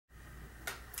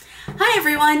Hi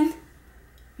everyone,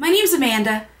 my name's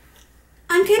Amanda.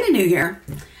 I'm kind of new here.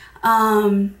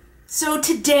 So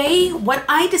today what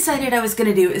I decided I was going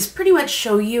to do is pretty much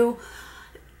show you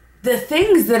the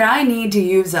things that I need to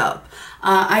use up.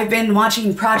 I've been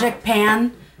watching Project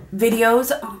Pan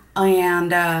videos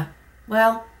and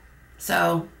well,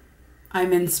 so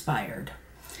I'm inspired.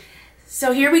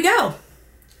 So here we go.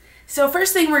 So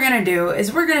first thing we're going to do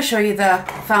is we're going to show you the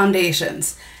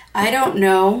foundations. I don't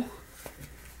know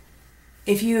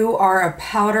if you are a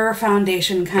powder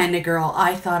foundation kind of girl.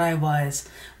 I thought I was,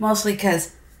 mostly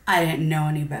because I didn't know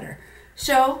any better.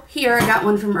 So here I got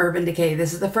one from Urban Decay.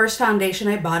 This is the first foundation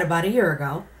I bought about a year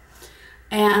ago.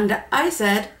 And I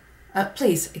said,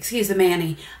 please, excuse the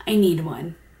Manny, I need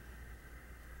one.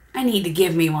 I need to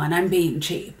give me one. I'm being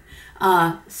cheap.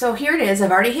 So here it is.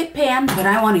 I've already hit pan, but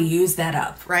I want to use that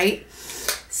up, right?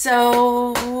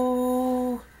 So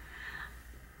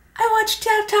I watched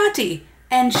Tati,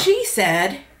 and she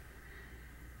said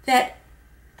that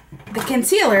the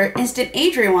concealer Instant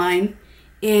Age Rewind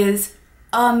is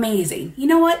amazing. You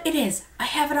know what? It is. I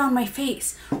have it on my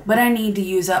face, but I need to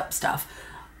use up stuff.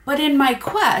 But in my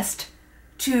quest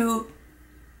to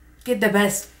get the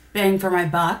best bang for my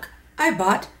buck, I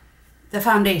bought the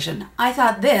foundation. I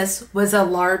thought this was a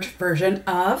large version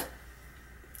of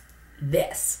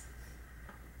this.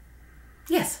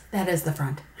 Yes, that is the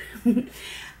front.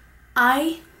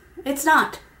 It's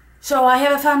not. So I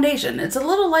have a foundation. It's a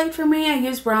little light for me. I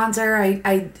use bronzer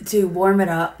to warm it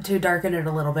up, to darken it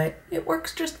a little bit. It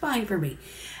works just fine for me.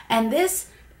 And this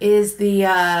is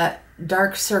the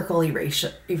dark circle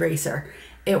eraser.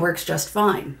 It works just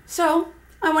fine. So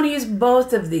I want to use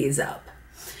both of these up.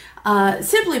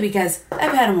 Simply because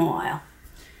I've had them a while.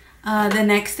 The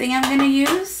next thing I'm going to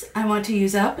use, I want to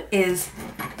use up, is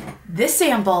this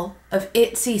sample of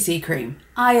It CC Cream.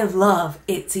 I love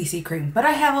It CC Cream, but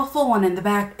I have a full one in the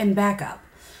back and backup.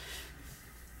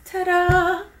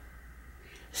 Ta-da!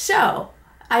 So,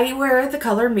 I wear the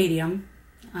color medium,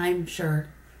 I'm sure.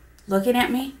 Looking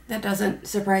at me, that doesn't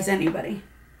surprise anybody.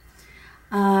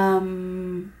 I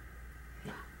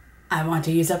want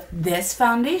to use up this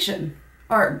foundation.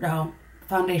 Or, no,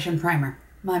 foundation primer.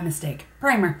 My mistake.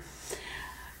 Primer.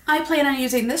 I plan on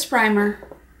using this primer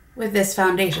with this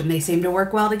foundation. They seem to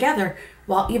work well together.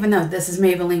 Well, even though this is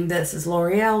Maybelline, this is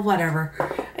L'Oreal, whatever.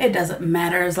 It doesn't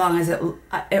matter as long as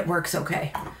it works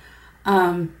okay.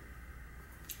 I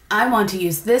want to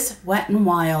use this Wet n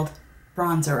Wild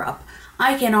bronzer up.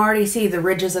 I can already see the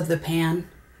ridges of the pan.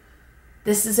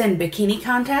 This is in Bikini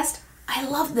Contest. I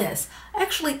love this.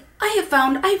 Actually, I have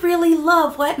found I really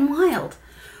love Wet n Wild.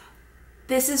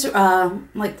 This is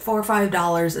like $4 or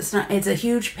 $5. It's a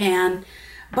huge pan,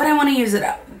 but I want to use it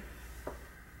up.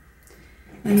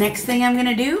 The next thing I'm going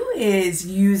to do is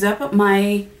use up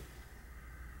my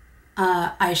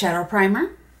eyeshadow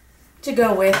primer to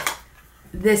go with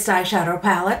this eyeshadow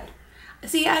palette.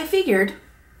 See, I figured,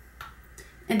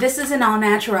 and this is an All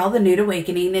Natural, the Nude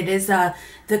Awakening. It is the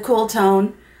Cool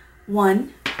Tone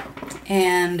one,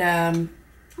 and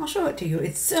I'll show it to you.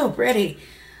 It's so pretty,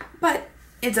 but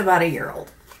it's about a year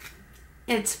old.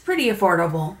 It's pretty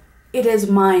affordable. It is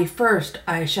my first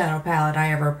eyeshadow palette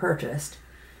I ever purchased.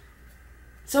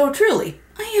 So truly,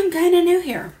 I am kind of new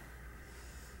here.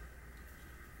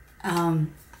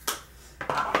 And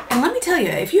let me tell you,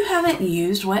 if you haven't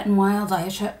used Wet n Wild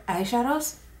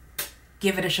eyeshadows,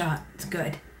 give it a shot. It's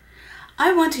good.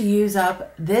 I want to use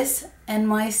up this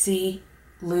NYC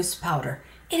loose powder.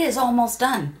 It is almost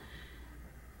done.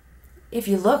 If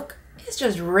you look, it's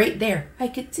just right there. I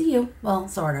could see you. Well,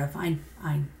 sort of. I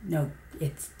know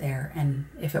it's there, and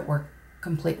if it were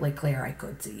completely clear, I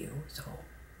could see you. So,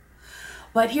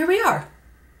 but here we are.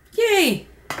 Yay!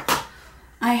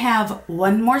 I have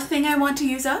one more thing I want to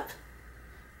use up,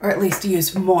 or at least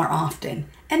use more often,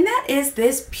 and that is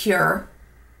this Pure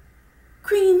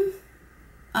Cream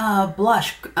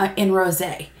blush in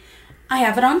Rosé. I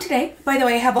have it on today. By the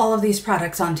way, I have all of these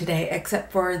products on today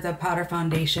except for the powder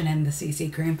foundation and the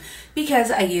CC cream because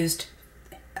I used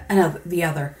the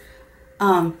other.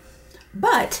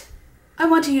 But I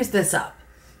want to use this up.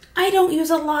 I don't use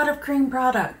a lot of cream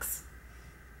products,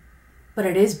 but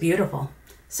it is beautiful.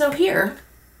 So here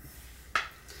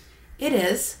it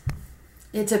is.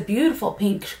 It's a beautiful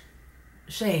pink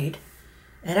shade.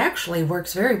 It actually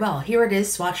works very well. Here it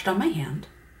is swatched on my hand.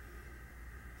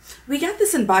 We got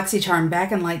this in BoxyCharm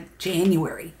back in like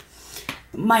January.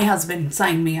 My husband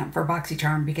signed me up for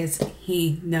BoxyCharm because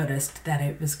he noticed that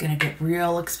it was going to get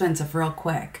real expensive real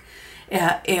quick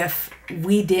if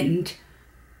we didn't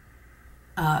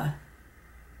find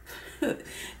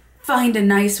a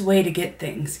nice way to get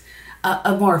things.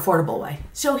 a more affordable way.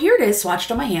 So here it is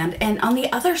swatched on my hand, and on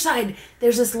the other side,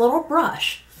 there's this little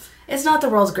brush. It's not the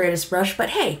world's greatest brush, but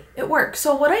hey, it works.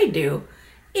 So what I do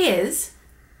is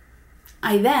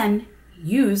I then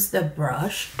use the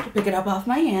brush to pick it up off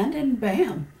my hand, and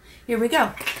bam, here we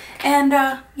go. And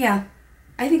yeah,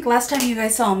 I think last time you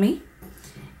guys saw me,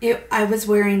 I was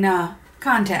wearing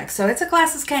contacts. So it's a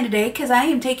glasses kind of day because I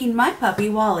am taking my puppy,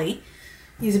 Wally.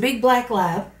 He's a big black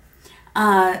lab.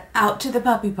 Out to the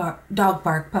puppy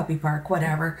park,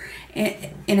 whatever,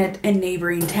 in a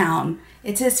neighboring town.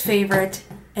 It's his favorite.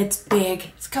 It's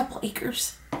big. It's a couple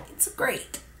acres. It's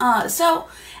great. So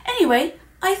anyway,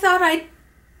 I thought I'd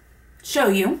show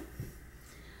you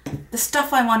the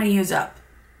stuff I want to use up.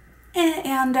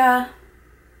 And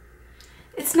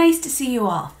it's nice to see you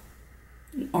all,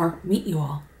 or meet you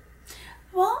all.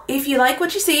 Well, if you like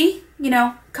what you see,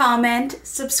 comment,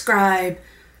 subscribe,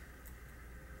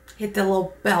 hit the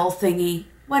little bell thingy,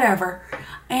 whatever.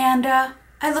 And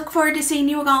I look forward to seeing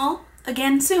you all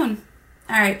again soon.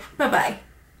 All right, bye-bye.